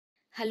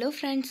Hello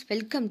friends,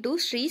 welcome to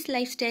Sri's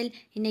Lifestyle.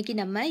 இன்னைக்கு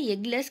நம்ம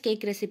eggless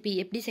cake recipe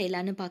எப்படி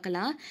செய்யலாம்னு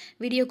பார்க்கலாம்.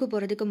 வீடியோக்கு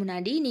போறதுக்கு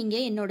முன்னாடி நீங்க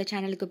என்னோட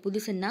சேனலுக்கு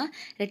புதுசுன்னா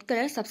ரெட்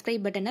கலர்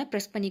subscribe பட்டனை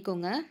பிரஸ்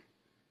பண்ணிக்கோங்க.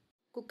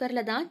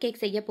 குக்கர்ல தான்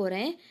கேக் செய்ய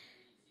போறேன்.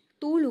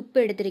 தூள்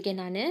உப்பு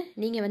எடுத்துர்க்கேன் நான்.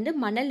 நீங்க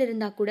மணல்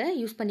இருந்தா கூட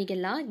யூஸ்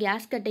பண்ணிக்கலாம்.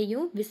 கேஸ்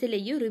கட்டையும்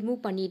விசிலையும்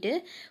ரிமூவ் பண்ணிட்டு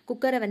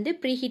குக்கரை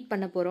ப்ரீஹீட்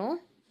பண்ண போறோம்.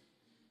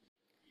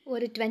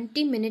 ஒரு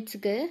 20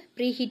 மினிட்ஸ்க்கு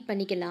ப்ரீஹீட்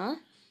பண்ணிக்கலாம்.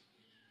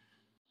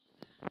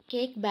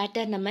 கேக்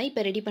பேட்டர் நம்ம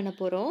இப்போ ரெடி பண்ண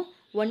போகிறோம்.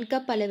 1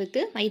 கப்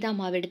அளவுக்கு மைதா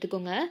மாவு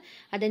எடுத்துக்கோங்க.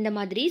 அதை இந்த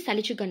மாதிரி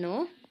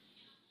சலிச்சுக்கணும்.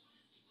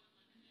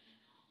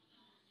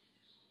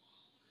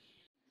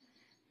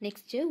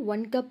 நெக்ஸ்ட்டு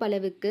 1 கப்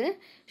அளவுக்கு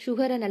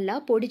சுகரை நல்லா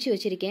பொடிச்சு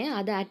வச்சுருக்கேன்,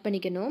 அதை ஆட்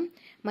பண்ணிக்கணும்.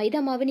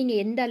 மைதா மாவு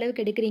நீங்கள் எந்த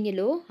அளவுக்கு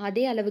எடுக்கிறீங்களோ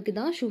அதே அளவுக்கு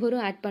தான்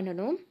சுகரும் ஆட்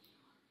பண்ணணும்.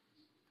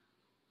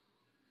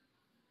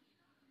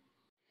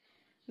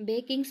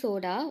 பேக்கிங்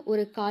சோடா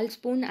ஒரு 1/4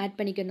 ஸ்பூன் ஆட்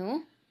பண்ணிக்கணும்.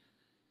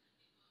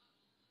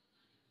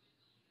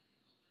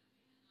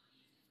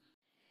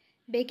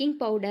 பேக்கிங்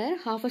பவுடர்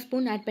 1/2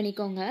 ஸ்பூன் ஆட்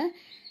பண்ணிக்கோங்க.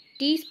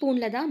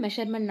 டீஸ்பூனில் தான்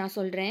மெஷர்மெண்ட் நான்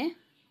சொல்கிறேன்.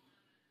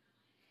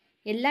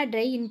 எல்லா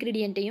ட்ரை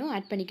இன்க்ரீடியண்ட்டையும்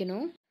ஆட்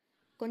பண்ணிக்கணும்.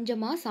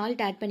 கொஞ்சமாக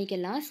சால்ட் ஆட்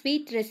பண்ணிக்கலாம்.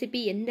 ஸ்வீட்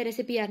ரெசிபி எந்த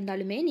ரெசிபியாக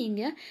இருந்தாலுமே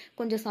நீங்கள்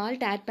கொஞ்சம்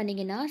சால்ட் ஆட்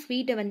பண்ணிங்கன்னா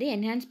ஸ்வீட்டை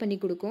என்ஹான்ஸ் பண்ணி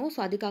கொடுக்கும்.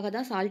 ஸோ அதுக்காக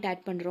தான் சால்ட்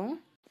ஆட் பண்ணுறோம்.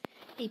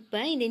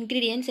 இப்போ இந்த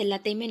இன்க்ரீடியன்ட்ஸ்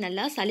எல்லாத்தையுமே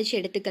நல்லா சலிச்சு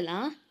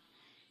எடுத்துக்கலாம்.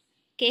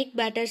 கேக்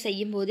பேட்டர்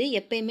செய்யும்போது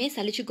எப்பயுமே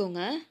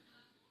சலிச்சுக்கோங்க.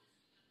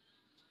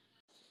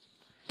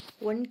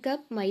 1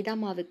 கப் மைதா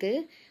மாவுக்கு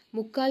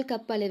 3/4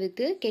 கப்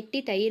அளவுக்கு கெட்டி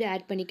தயிர்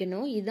ஆட்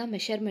பண்ணிக்கணும். இதுதான்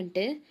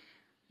மெஷர்மெண்ட்டு.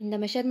 இந்த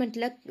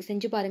மெஷர்மெண்ட்டில்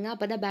செஞ்சு பாருங்கள்.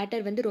 அப்போ தான்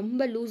பேட்டர்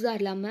ரொம்ப லூஸாக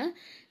இல்லாமல்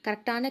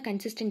கரெக்டான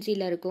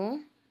கன்சிஸ்டன்சியில் இருக்கும்.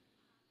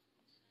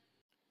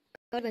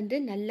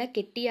 நல்லா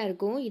கெட்டியாக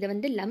இருக்கும்.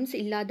 இதை லம்ஸ்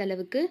இல்லாத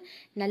அளவுக்கு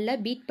நல்லா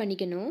பீட்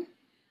பண்ணிக்கணும்.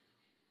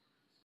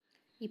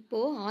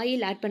 இப்போது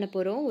ஆயில் ஆட் பண்ண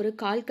போகிறோம். ஒரு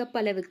 1/4 கப்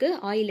அளவுக்கு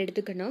ஆயில்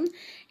எடுத்துக்கணும்.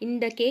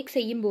 இந்த கேக்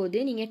செய்யும்போது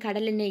நீங்கள்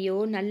கடலெண்ணெயோ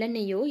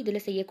நல்லெண்ணெயோ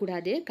இதில்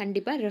செய்யக்கூடாது.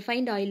 கண்டிப்பாக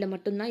ரிஃபைண்ட் ஆயிலில்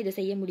மட்டும்தான் இதை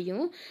செய்ய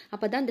முடியும்.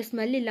 அப்போ தான் இந்த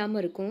ஸ்மெல்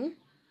இல்லாமல் இருக்கும்.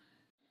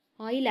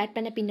 ஆயில் ஆட்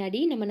பண்ண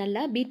பின்னாடி நம்ம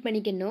நல்லா பீட்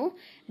பண்ணிக்கணும்.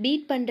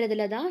 பீட்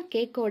பண்ணுறதுல தான்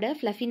கேக்கோட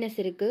ஃப்ளஃபினஸ்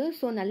இருக்குது.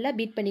 ஸோ நல்லா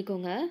பீட்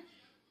பண்ணிக்கோங்க.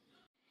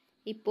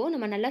 இப்போது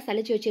நம்ம நல்லா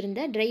சலிச்சு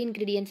வச்சுருந்த ட்ரை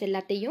இன்க்ரீடியன்ட்ஸ்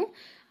எல்லாத்தையும்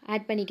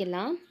ஆட்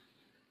பண்ணிக்கலாம்.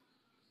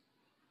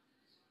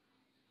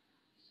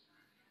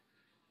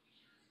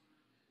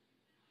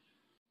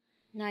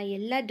 நான்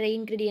எல்லா ட்ரை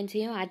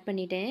இன்க்ரீடியன்ட்ஸையும் ஆட்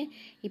பண்ணிட்டேன்.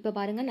 இப்போ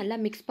பாருங்கள், நல்லா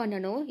மிக்ஸ்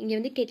பண்ணணும்.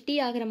 இங்கே கெட்டி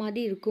ஆகிற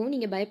மாதிரி இருக்கும்.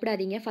 நீங்கள்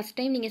பயப்படாதீங்க. ஃபஸ்ட்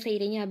டைம் நீங்கள்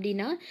செய்கிறீங்க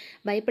அப்படின்னா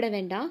பயப்பட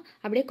வேண்டாம்.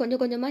 அப்படியே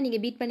கொஞ்சம் கொஞ்சமாக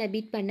நீங்கள்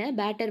பீட் பண்ண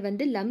பேட்டர்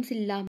லம்ஸ்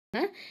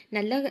இல்லாமல்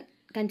நல்ல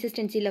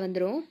கன்சிஸ்டன்சியில்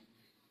வந்துடும்.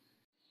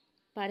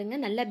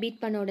 பாருங்கள், நல்லா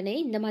பீட் பண்ண உடனே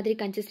இந்த மாதிரி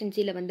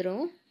கன்சிஸ்டன்சியில்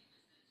வந்துடும்.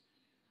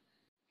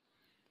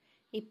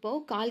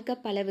 இப்போது 1/4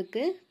 கப்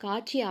அளவுக்கு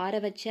காய்ச்சி ஆற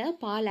வச்ச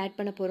பால் ஆட்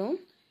பண்ண போகிறோம்.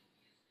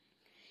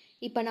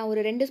 இப்போ நான்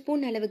ஒரு 2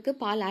 ஸ்பூன் அளவுக்கு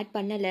பால் ஆட்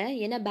பண்ணலை.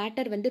 ஏன்னா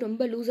பேட்டர்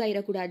ரொம்ப லூஸ்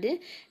ஆகிடக்கூடாது.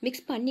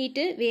 மிக்ஸ்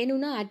பண்ணிவிட்டு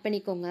வேணும்னா ஆட்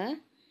பண்ணிக்கோங்க.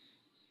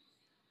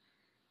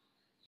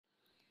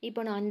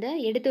 இப்போ நான் அந்த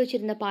எடுத்து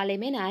வச்சுருந்த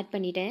பாலையுமே நான் ஆட்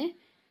பண்ணிட்டேன்.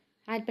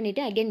 ஆட்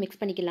பண்ணிவிட்டு அகெயின்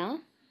மிக்ஸ் பண்ணிக்கலாம்.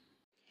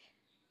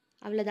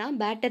 அவ்வளோதான்.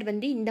 பேட்டர்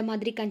இந்த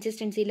மாதிரி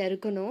கன்சிஸ்டன்சியில்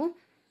இருக்கணும்.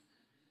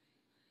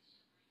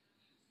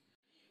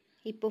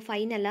 இப்போது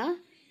ஃபைனலாக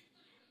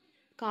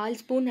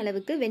 1/4 ஸ்பூன்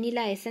அளவுக்கு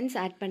வெனிலா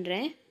எசன்ஸ் ஆட்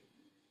பண்ணுறேன்.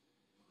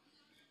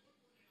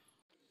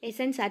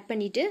 எசன்ஸ் ஆட்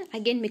பண்ணிவிட்டு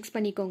அகெயின் மிக்ஸ்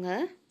பண்ணிக்கோங்க.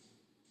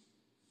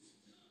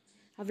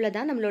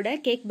 அவ்வளோதான், நம்மளோட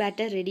கேக்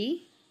பேட்டர் ரெடி.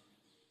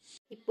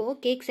 இப்போது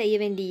கேக் செய்ய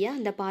வேண்டிய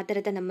அந்த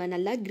பாத்திரத்தை நம்ம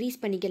நல்லா க்ரீஸ்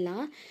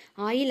பண்ணிக்கலாம்.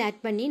 ஆயில்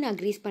ஆட் பண்ணி நான்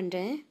க்ரீஸ்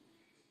பண்ணுறேன்.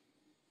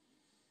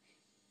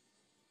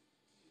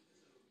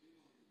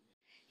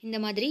 இந்த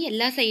மாதிரி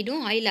எல்லா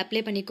சைடும் ஆயில்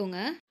அப்ளை பண்ணிக்கோங்க.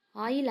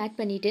 ஆயில் ஆட்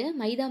பண்ணிவிட்டு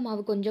மைதா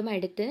மாவு கொஞ்சமாக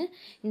எடுத்து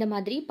இந்த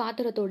மாதிரி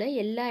பாத்திரத்தோட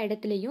எல்லா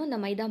இடத்துலையும் இந்த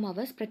மைதா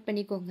மாவை ஸ்ப்ரெட்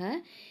பண்ணிக்கோங்க.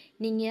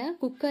 நீங்கள்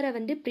குக்கரை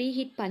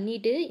ப்ரீஹீட்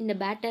பண்ணிவிட்டு இந்த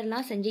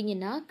பேட்டர்லாம்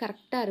செஞ்சிங்கன்னா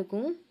கரெக்டாக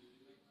இருக்கும்.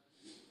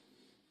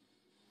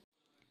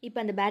 இப்போ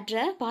அந்த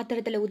பேட்டரை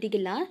பாத்திரத்தில்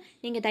ஊற்றிக்கலாம்.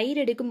 நீங்கள்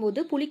தயிர்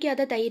எடுக்கும்போது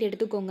புளிக்காத தயிர்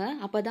எடுத்துக்கோங்க.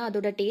 அப்போ தான்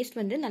அதோட டேஸ்ட்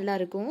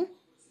நல்லாயிருக்கும்.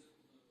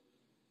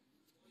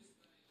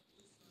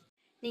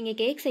 நீங்கள்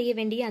கேக் செய்ய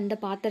வேண்டிய அந்த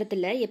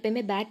பாத்திரத்தில்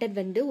எப்போயுமே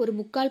பேட்டர் ஒரு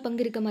 3/4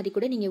 பங்கு இருக்க மாதிரி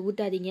கூட நீங்கள்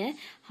ஊற்றாதீங்க.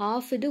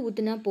 ஹாஃப் இது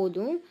ஊற்றினா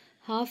போதும்.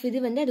 ஹாஃப்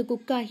இது அது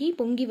குக் ஆகி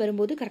பொங்கி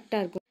வரும்போது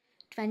கரெக்டாக இருக்கும்.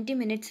 20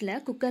 மினிட்ஸில்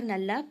குக்கர்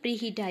நல்லா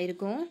ப்ரீஹீட்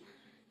ஆகிருக்கும்.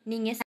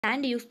 நீங்கள்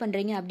சாண்ட் யூஸ்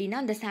பண்ணுறீங்க அப்படின்னா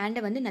அந்த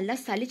சாண்டை நல்லா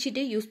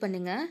சலிச்சிட்டு யூஸ்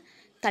பண்ணுங்கள்.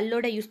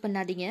 கல்லோட யூஸ்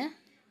பண்ணாதீங்க.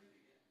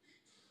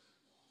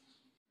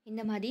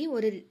 இந்த மாதிரி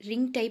ஒரு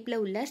ரிங்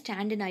டைப்பில் உள்ள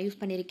ஸ்டாண்டு நான்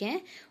யூஸ் பண்ணியிருக்கேன்.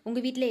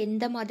 உங்கள் வீட்டில்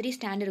எந்த மாதிரி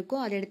ஸ்டாண்ட் இருக்கோ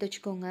அதை எடுத்து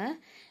வச்சுக்கோங்க.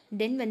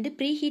 தென்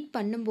ப்ரீஹீட்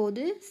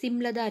பண்ணும்போது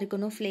சிம்மில் தான்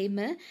இருக்கணும்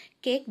ஃப்ளேமு.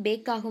 கேக்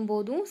பேக்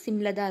ஆகும்போதும்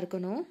சிம்மில் தான்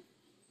இருக்கணும்.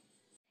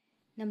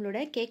 நம்மளோட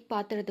கேக்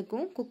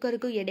பாத்திரத்துக்கும்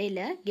குக்கருக்கும்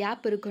இடையில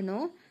கேப்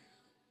இருக்கணும்.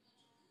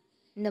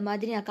 இந்த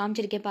மாதிரி நான்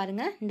காமிச்சிருக்கேன்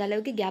பாருங்கள், இந்த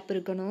அளவுக்கு கேப்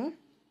இருக்கணும்.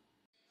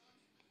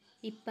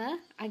 இப்போ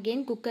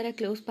அகெயின் குக்கரை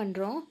க்ளோஸ்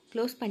பண்ணுறோம்.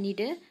 க்ளோஸ்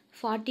பண்ணிவிட்டு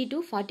 40 to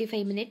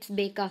 45 மினிட்ஸ்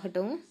பேக்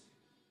ஆகட்டும்.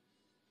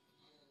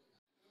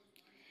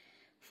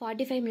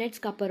 45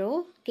 மினிட்ஸ்க்கு அப்புறம்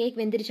கேக்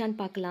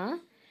வெந்துருச்சான்னு பார்க்கலாம்.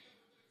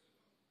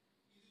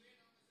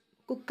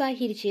 குக்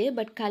ஆகிருச்சு.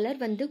 பட் கலர்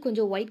வந்து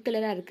கொஞ்சம் ஒயிட்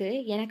கலராக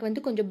இருக்குது. எனக்கு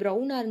வந்து கொஞ்சம்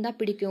ப்ரௌனாக இருந்தால்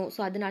பிடிக்கும்.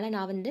 ஸோ அதனால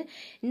நான் வந்து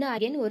இன்னும்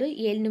அகைன் ஒரு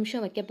 7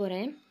 நிமிஷம் வைக்க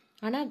போகிறேன்.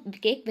 ஆனால்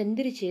கேக்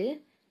வெந்துருச்சு.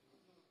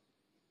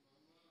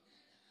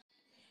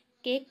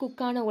 கேக்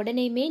குக்கான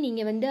உடனேயுமே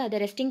நீங்கள் வந்து அதை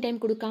ரெஸ்டிங் டைம்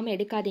கொடுக்காம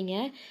எடுக்காதீங்க.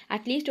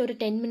 அட்லீஸ்ட் ஒரு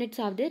 10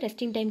 மினிட்ஸ் ஆகுது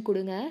ரெஸ்டிங் டைம்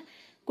கொடுங்க.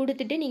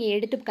 கொடுத்துட்டு நீங்கள்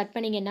எடுத்து கட்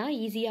பண்ணிங்கன்னா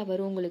ஈஸியாக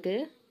வரும் உங்களுக்கு.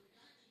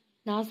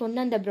 நான்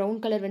சொன்ன அந்த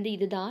ப்ரௌன் கலர் வந்து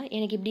இதுதான்.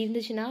 எனக்கு இப்படி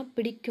இருந்துச்சுன்னா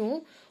பிடிக்கும்.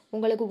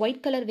 உங்களுக்கு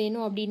ஒயிட் கலர்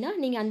வேணும் அப்படின்னா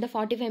நீங்கள் அந்த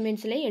 45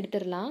 மினிட்ஸ்லேயே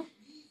எடுத்துடலாம்.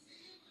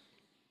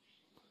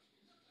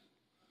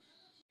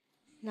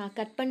 நான்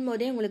கட்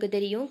பண்ணும்போதே உங்களுக்கு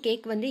தெரியும்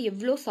கேக் வந்து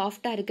எவ்வளோ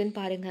சாஃப்டாக இருக்குன்னு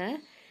பாருங்கள்.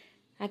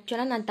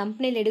 ஆக்சுவலாக நான்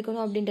தம்ப்நெயில்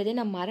எடுக்கணும் அப்படின்றதே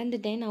நான்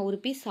மறந்துட்டேன். நான் ஒரு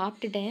பீஸ்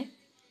சாப்பிட்டுட்டேன்.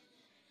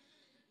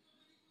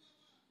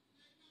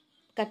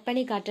 கட்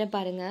பண்ணி காட்டுறேன்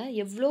பாருங்கள்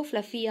எவ்வளோ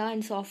ஃப்ளஃபியாக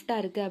அண்ட்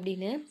சாஃப்டாக இருக்குது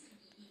அப்படின்னு.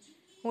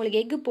 உங்களுக்கு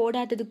எக்கு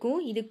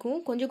போடாததுக்கும் இதுக்கும்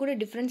கொஞ்சம் கூட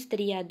டிஃப்ரென்ஸ்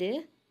தெரியாது.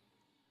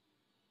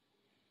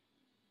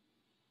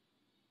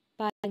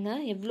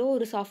 பாருங்கள் எவ்வளோ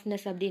ஒரு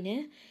சாஃப்ட்னஸ் அப்படின்னு.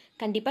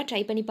 கண்டிப்பாக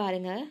ட்ரை பண்ணி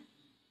பாருங்கள்.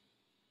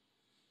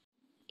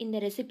 இந்த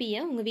ரெசிபியை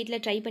உங்கள்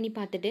வீட்டில் ட்ரை பண்ணி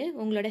பார்த்துட்டு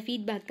உங்களோட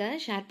ஃபீட்பேக்கை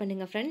ஷேர்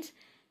பண்ணுங்கள் ஃப்ரெண்ட்ஸ்.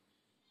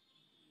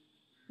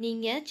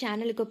 நீங்கள்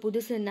சேனலுக்கு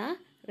புதுசுன்னா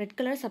ரெட்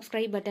கலர்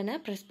சப்ஸ்கிரைப் பட்டனை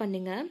ப்ரெஸ்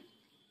பண்ணுங்கள்.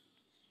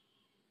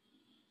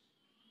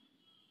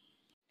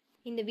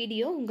 இந்த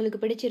வீடியோ உங்களுக்கு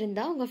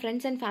பிடிச்சிருந்தா உங்கள்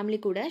ஃப்ரெண்ட்ஸ் அண்ட் ஃபேமிலி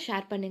கூட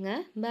ஷேர்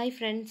பண்ணுங்கள். Bye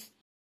friends.